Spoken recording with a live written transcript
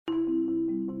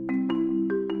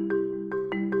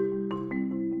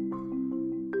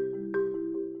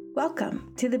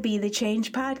Welcome to the Be the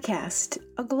Change podcast,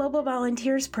 a Global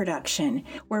Volunteers production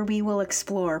where we will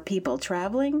explore people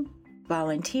traveling,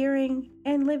 volunteering,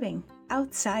 and living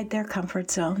outside their comfort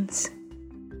zones.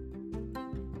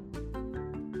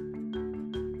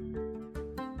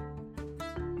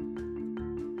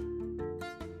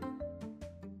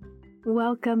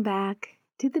 Welcome back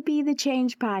to the Be the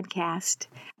Change podcast.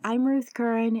 I'm Ruth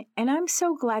Curran, and I'm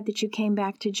so glad that you came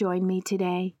back to join me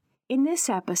today. In this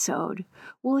episode,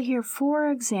 we'll hear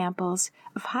 4 examples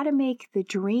of how to make the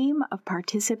dream of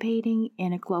participating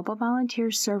in a global volunteer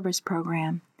service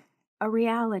program a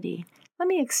reality. Let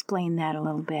me explain that a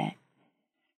little bit.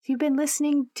 If you've been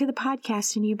listening to the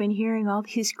podcast and you've been hearing all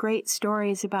these great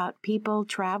stories about people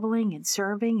traveling and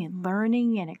serving and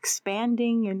learning and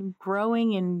expanding and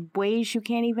growing in ways you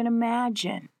can't even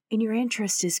imagine, and your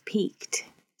interest is piqued,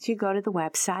 so you go to the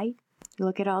website. You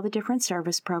look at all the different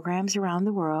service programs around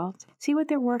the world, see what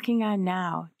they're working on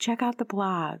now, check out the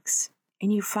blogs,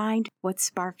 and you find what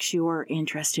sparks your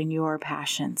interest and your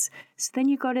passions. So then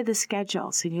you go to the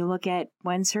schedules and you look at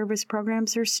when service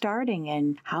programs are starting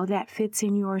and how that fits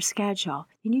in your schedule.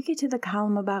 And you get to the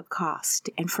column about cost.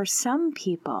 And for some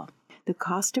people, the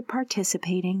cost of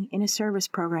participating in a service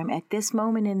program at this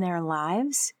moment in their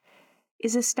lives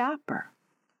is a stopper.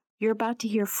 You're about to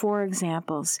hear 4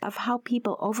 examples of how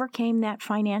people overcame that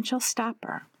financial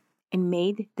stopper and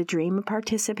made the dream of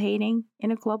participating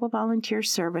in a global volunteer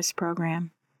service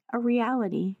program a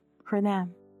reality for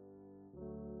them.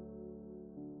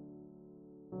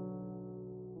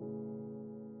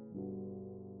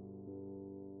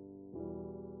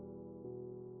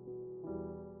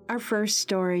 Our first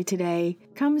story today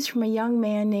comes from a young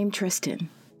man named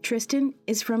Tristan. Tristan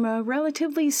is from a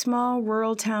relatively small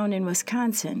rural town in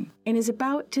Wisconsin and is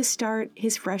about to start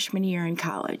his freshman year in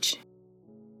college.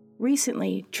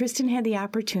 Recently, Tristan had the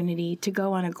opportunity to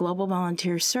go on a global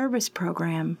volunteer service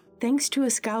program thanks to a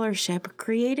scholarship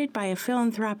created by a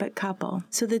philanthropic couple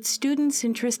so that students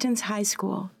in Tristan's high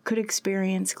school could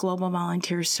experience global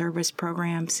volunteer service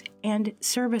programs and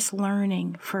service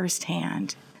learning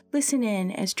firsthand. Listen in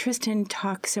as Tristan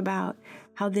talks about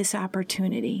how this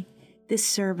opportunity, this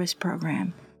service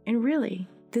program, and really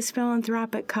this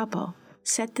philanthropic couple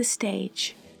set the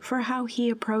stage for how he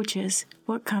approaches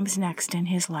what comes next in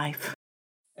his life.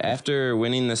 After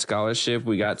winning the scholarship,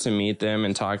 we got to meet them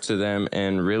and talk to them,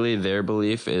 and really their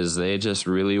belief is they just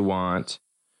really want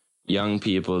young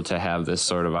people to have this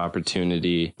sort of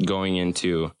opportunity going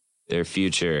into their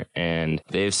future. And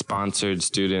they've sponsored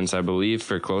students, I believe,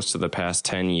 for close to the past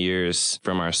 10 years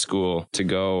from our school to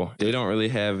go. They don't really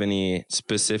have any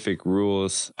specific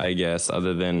rules, I guess,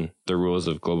 other than the rules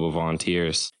of Global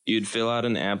Volunteers. You'd fill out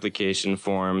an application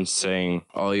form saying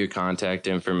all your contact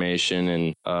information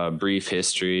and a brief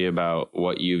history about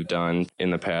what you've done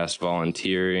in the past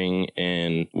volunteering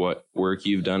and what work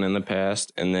you've done in the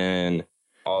past, and then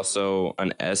also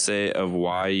an essay of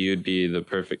why you'd be the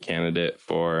perfect candidate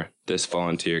for this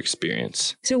volunteer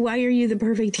experience. So why are you the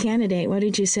perfect candidate? What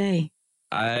did you say?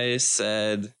 I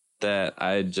said that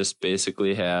I just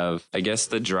basically have, I guess,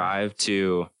 the drive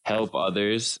to help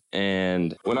others.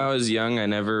 And when I was young, I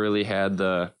never really had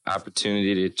the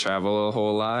opportunity to travel a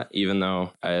whole lot, even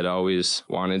though I had always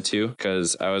wanted to,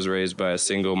 because I was raised by a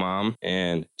single mom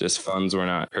and just funds were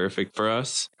not perfect for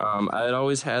us. I had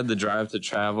always had the drive to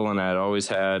travel, and I had always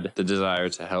had the desire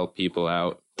to help people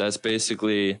out. That's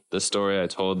basically the story I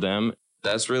told them.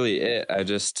 That's really it. I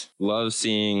just love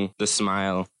seeing the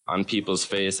smile on people's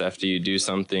face after you do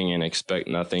something and expect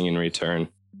nothing in return.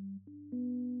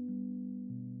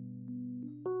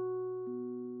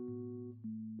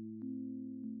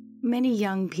 Many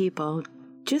young people,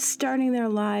 just starting their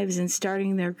lives and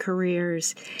starting their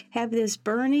careers, have this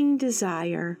burning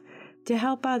desire to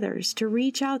help others, to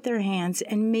reach out their hands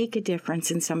and make a difference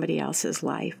in somebody else's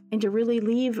life, and to really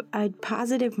leave a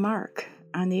positive mark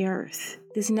on the earth.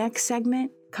 This next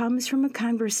segment comes from a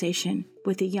conversation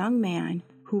with a young man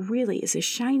who really is a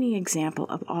shining example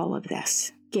of all of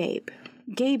this. Gabe.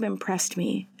 Gabe impressed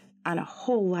me on a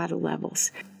whole lot of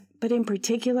levels. But in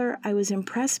particular, I was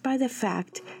impressed by the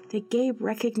fact that Gabe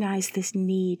recognized this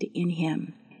need in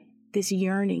him, this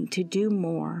yearning to do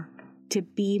more, to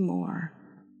be more,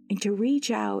 and to reach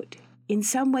out in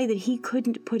some way that he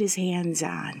couldn't put his hands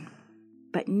on,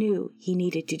 but knew he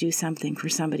needed to do something for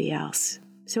somebody else.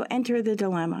 So enter the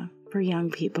dilemma for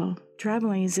young people.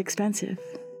 Traveling is expensive.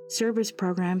 Service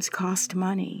programs cost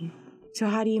money. So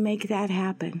how do you make that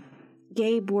happen?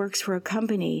 Gabe works for a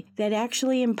company that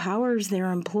actually empowers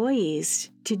their employees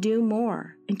to do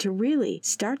more and to really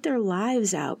start their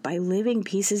lives out by living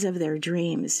pieces of their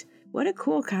dreams What a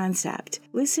cool concept.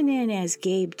 Listen in as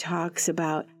Gabe talks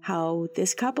about how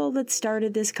this couple that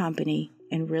started this company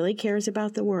and really cares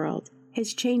about the world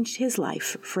has changed his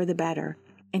life for the better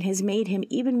and has made him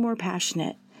even more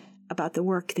passionate about the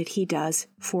work that he does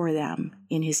for them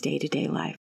in his day-to-day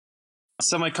life.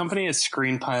 So my company is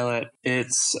Screen Pilot.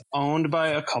 It's owned by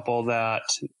a couple that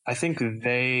I think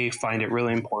they find it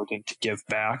really important to give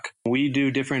back. We do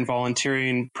different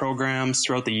volunteering programs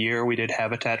throughout the year. We did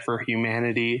Habitat for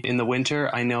Humanity in the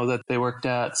winter. I know that they worked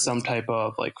at some type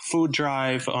of like food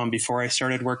drive before I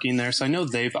started working there. So I know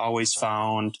they've always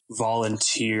found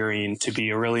volunteering to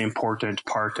be a really important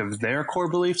part of their core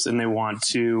beliefs, and they want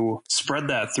to spread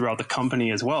that throughout the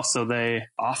company as well. So they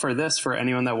offer this for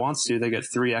anyone that wants to. They get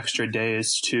 3 extra days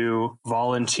to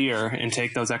volunteer and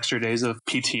take those extra days of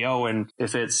PTO. And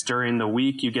if it's during the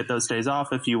week, you get those days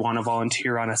off. If you want to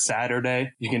volunteer on a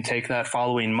Saturday, you can take that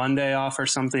following Monday off or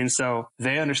something. So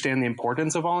they understand the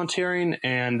importance of volunteering,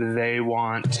 and they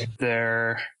want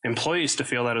their employees to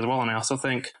feel that as well. And I also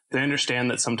think they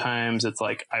understand that sometimes it's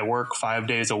like, I work 5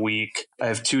 days a week. I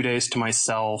have 2 days to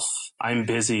myself. I'm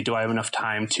busy. Do I have enough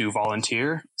time to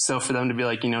volunteer? So for them to be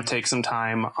like, take some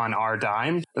time on our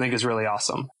dime, I think is really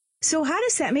awesome. So how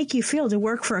does that make you feel to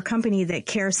work for a company that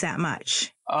cares that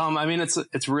much?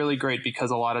 It's really great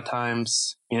because a lot of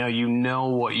times, you know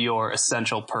what your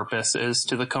essential purpose is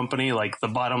to the company. Like the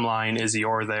bottom line is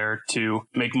you're there to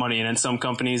make money. And in some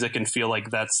companies, it can feel like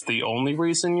that's the only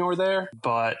reason you're there.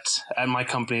 But at my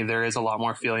company, there is a lot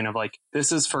more feeling of like,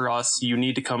 this is for us. You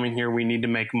need to come in here. We need to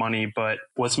make money. But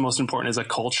what's most important is a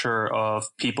culture of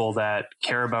people that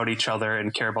care about each other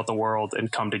and care about the world and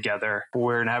come together.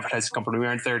 We're an advertising company. We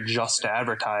aren't there just to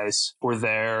advertise. We're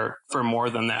there for more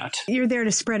than that. You're there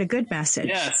to spread a good message.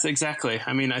 Yes, exactly.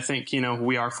 I think,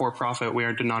 we are for profit. We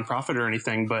aren't a nonprofit or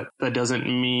anything, but that doesn't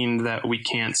mean that we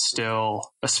can't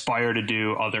still aspire to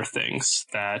do other things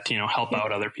that, help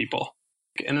out other people.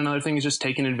 And another thing is just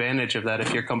taking advantage of that.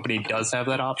 If your company does have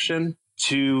that option,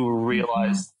 to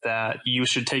realize that you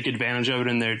should take advantage of it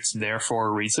and that it's there for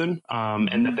a reason,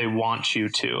 and that they want you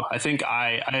to. I think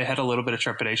I had a little bit of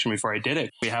trepidation before I did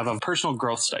it. We have a personal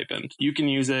growth stipend. You can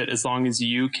use it as long as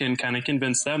you can kind of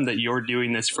convince them that you're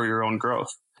doing this for your own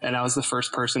growth. And I was the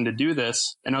first person to do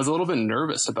this. And I was a little bit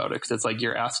nervous about it because it's like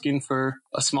you're asking for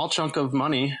a small chunk of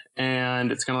money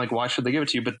and it's kind of like, why should they give it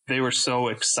to you? But they were so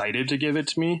excited to give it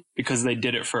to me because they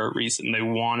did it for a reason. They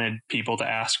wanted people to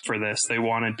ask for this. They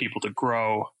wanted people to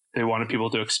grow. They wanted people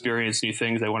to experience new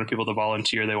things. They wanted people to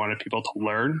volunteer. They wanted people to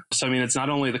learn. So, it's not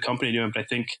only the company doing it, but I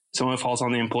think some of it falls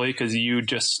on the employee because you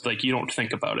just you don't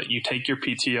think about it. You take your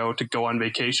PTO to go on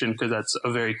vacation because that's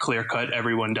a very clear cut.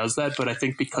 Everyone does that. But I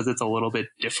think because it's a little bit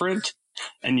different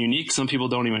and unique, some people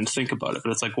don't even think about it.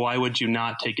 But it's like, why would you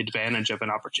not take advantage of an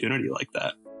opportunity like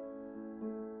that?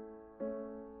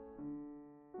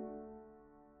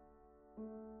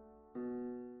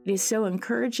 It is so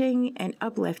encouraging and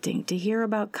uplifting to hear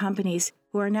about companies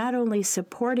who are not only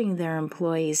supporting their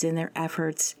employees in their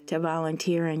efforts to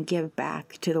volunteer and give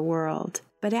back to the world,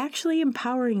 but actually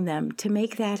empowering them to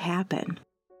make that happen.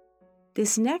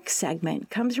 This next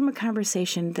segment comes from a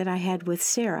conversation that I had with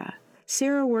Sarah.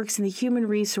 Sarah works in the Human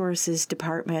Resources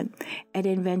Department at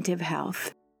Inventive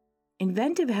Health.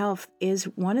 Inventive Health is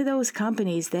one of those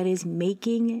companies that is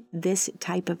making this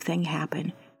type of thing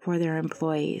happen for their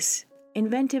employees.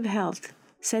 Inventive Health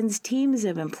sends teams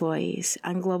of employees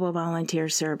on global volunteer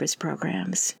service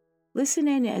programs. Listen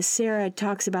in as Sarah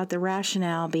talks about the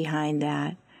rationale behind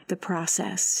that, the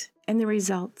process, and the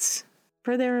results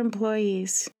for their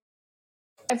employees.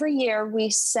 Every year we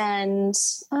send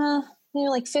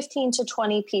like 15 to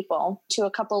 20 people to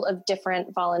a couple of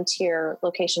different volunteer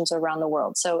locations around the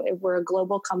world. So we're a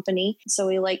global company. So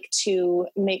we like to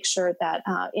make sure that,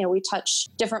 we touch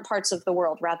different parts of the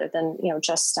world rather than,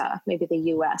 just maybe the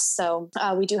US. So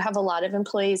we do have a lot of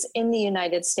employees in the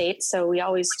United States. So we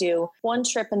always do one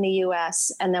trip in the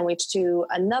US and then we do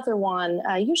another one,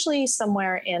 usually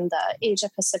somewhere in the Asia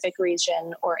Pacific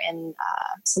region or in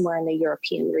somewhere in the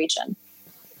European region.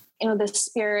 The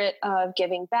spirit of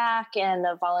giving back and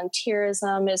the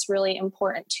volunteerism is really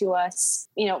important to us.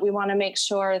 We want to make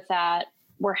sure that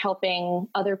we're helping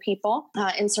other people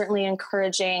and certainly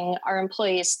encouraging our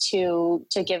employees to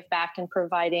give back and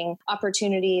providing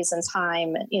opportunities and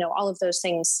time, all of those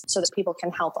things so that people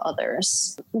can help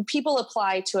others. People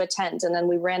apply to attend and then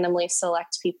we randomly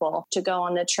select people to go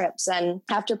on the trips. And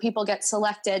after people get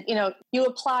selected, you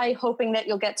apply hoping that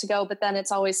you'll get to go, but then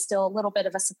it's always still a little bit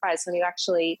of a surprise when you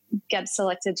actually get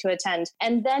selected to attend.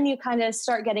 And then you kind of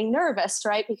start getting nervous,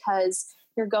 right? Because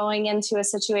you're going into a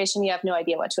situation, you have no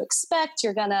idea what to expect.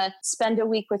 You're going to spend a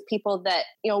week with people that,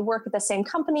 work at the same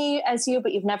company as you,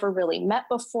 but you've never really met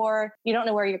before. You don't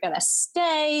know where you're going to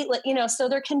stay. So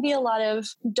there can be a lot of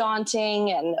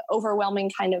daunting and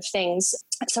overwhelming kind of things.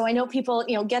 So I know people,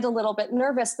 get a little bit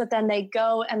nervous, but then they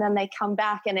go and then they come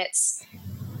back and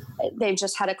they've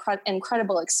just had an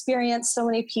incredible experience. So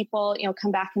many people,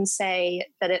 come back and say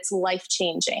that it's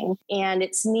life-changing. And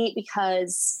it's neat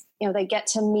because, they get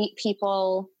to meet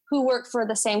people who work for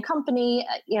the same company,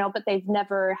 but they've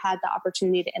never had the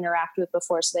opportunity to interact with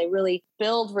before. So they really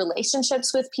build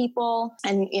relationships with people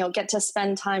and, get to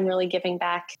spend time really giving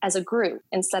back as a group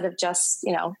instead of just,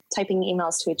 typing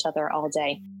emails to each other all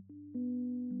day.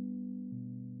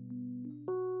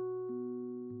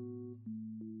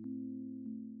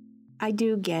 I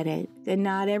do get it that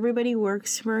not everybody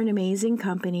works for an amazing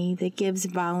company that gives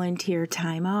volunteer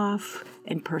time off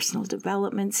and personal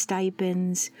development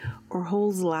stipends or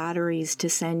holds lotteries to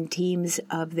send teams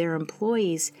of their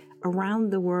employees around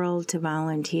the world to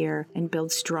volunteer and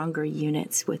build stronger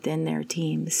units within their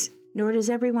teams. Nor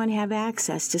does everyone have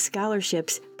access to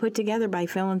scholarships put together by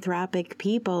philanthropic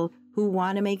people who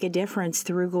want to make a difference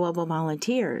through Global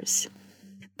Volunteers.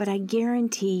 But I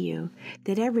guarantee you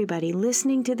that everybody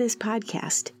listening to this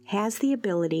podcast has the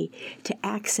ability to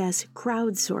access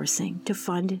crowdsourcing to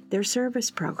fund their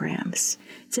service programs.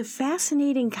 It's a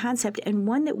fascinating concept and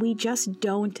one that we just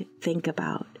don't think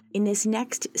about. In this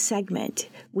next segment,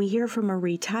 we hear from a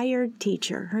retired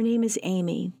teacher. Her name is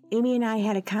Amy. Amy and I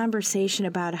had a conversation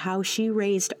about how she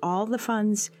raised all the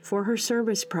funds for her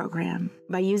service program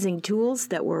by using tools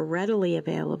that were readily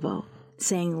available,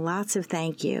 saying lots of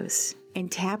thank yous, and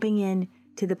tapping in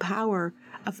to the power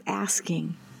of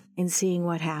asking and seeing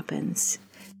what happens.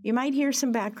 You might hear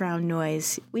some background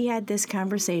noise. We had this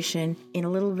conversation in a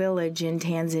little village in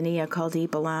Tanzania called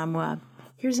Ipalamwa.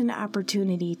 Here's an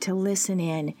opportunity to listen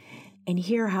in and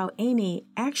hear how Amy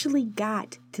actually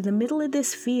got to the middle of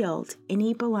this field in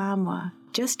Ipalamwa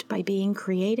just by being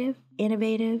creative,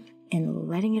 innovative, and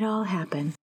letting it all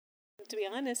happen. To be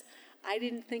honest, I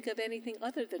didn't think of anything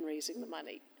other than raising the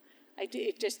money.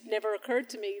 It just never occurred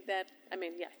to me that,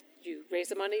 you raise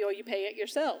the money or you pay it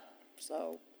yourself.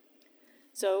 So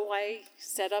I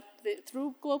set up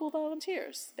through Global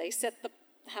Volunteers. They set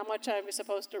how much I was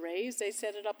supposed to raise. They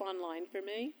set it up online for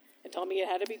me and told me it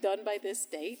had to be done by this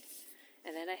date.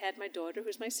 And then I had my daughter,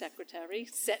 who's my secretary,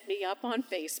 set me up on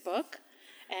Facebook.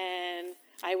 And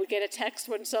I would get a text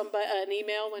an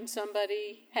email when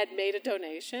somebody had made a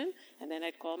donation, and then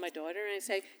I'd call my daughter and I'd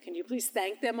say, "Can you please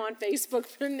thank them on Facebook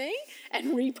for me?"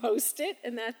 and repost it,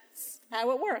 and that's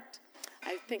how it worked.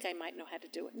 I think I might know how to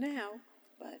do it now,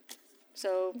 but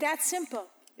so that's simple.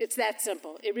 It's that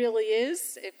simple. It really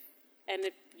is. If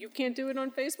you can't do it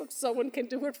on Facebook, someone can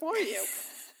do it for you.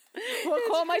 Well,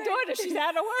 call my daughter. She's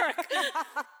out of work.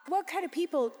 What kind of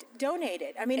people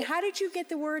donated? How did you get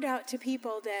the word out to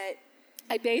people that...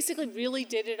 I basically really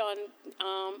did it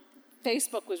on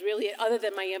Facebook was really, other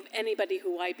than anybody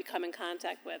who I become in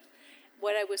contact with.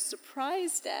 What I was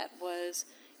surprised at was,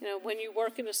 when you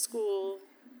work in a school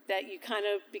that you kind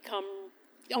of you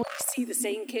don't see the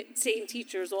same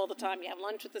teachers all the time. You have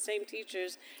lunch with the same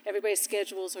teachers. Everybody's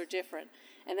schedules are different.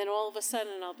 And then all of a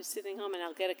sudden, I'll be sitting home and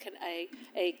I'll get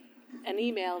an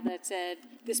email that said,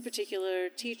 this particular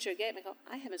teacher gave me. I go,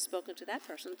 I haven't spoken to that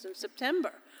person since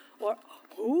September. Or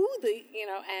who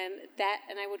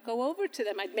and I would go over to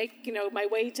them. I'd make, my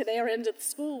way to their end of the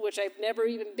school, which I've never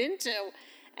even been to.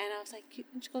 And I was like,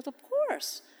 and she goes, of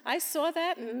course. I saw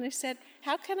that, and they said,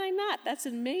 how can I not? That's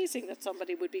amazing that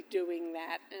somebody would be doing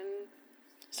that. And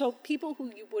so people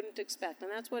who you wouldn't expect, and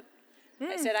that's what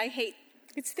I said, I hate.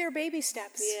 It's their baby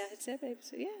steps. Yeah, it's their baby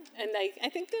steps, yeah. And I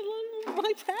think they're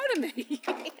really proud of me,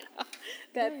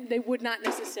 that they would not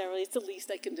necessarily, it's the least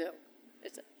I can do.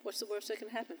 What's the worst that can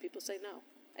happen? People say no.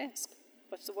 Ask.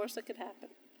 What's the worst that could happen?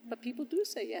 But people do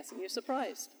say yes, and you're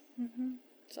surprised. Mm-hmm.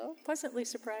 So pleasantly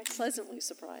surprised. Pleasantly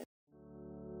surprised.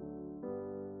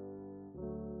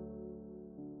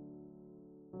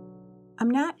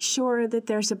 I'm not sure that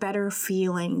there's a better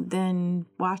feeling than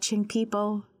watching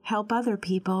people help other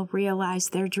people realize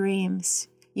their dreams.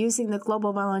 Using the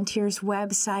Global Volunteers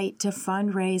website to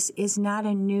fundraise is not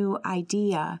a new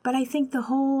idea, but I think the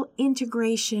whole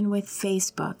integration with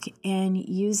Facebook and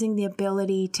using the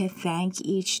ability to thank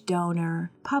each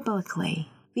donor publicly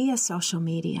via social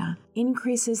media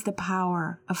increases the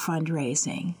power of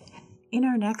fundraising. In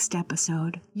our next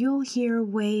episode, you'll hear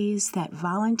ways that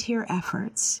volunteer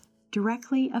efforts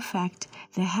directly affect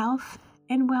the health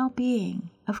and well-being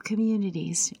of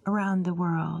communities around the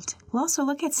world. We'll also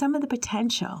look at some of the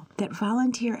potential that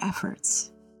volunteer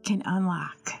efforts can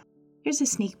unlock. Here's a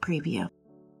sneak preview.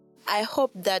 I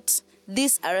hope that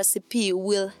this RCP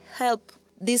will help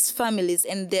these families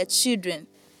and their children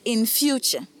in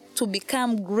future to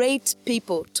become great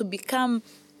people, to become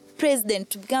president,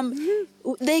 to become,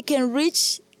 they can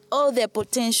reach all their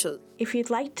potential. If you'd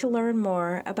like to learn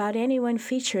more about anyone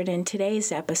featured in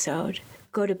today's episode,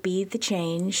 go to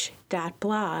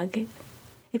BeTheChange.blog.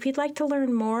 If you'd like to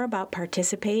learn more about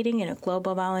participating in a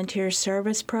Global Volunteer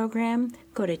Service program,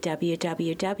 go to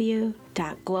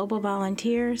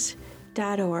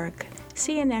www.globalvolunteers.org.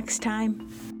 See you next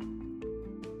time.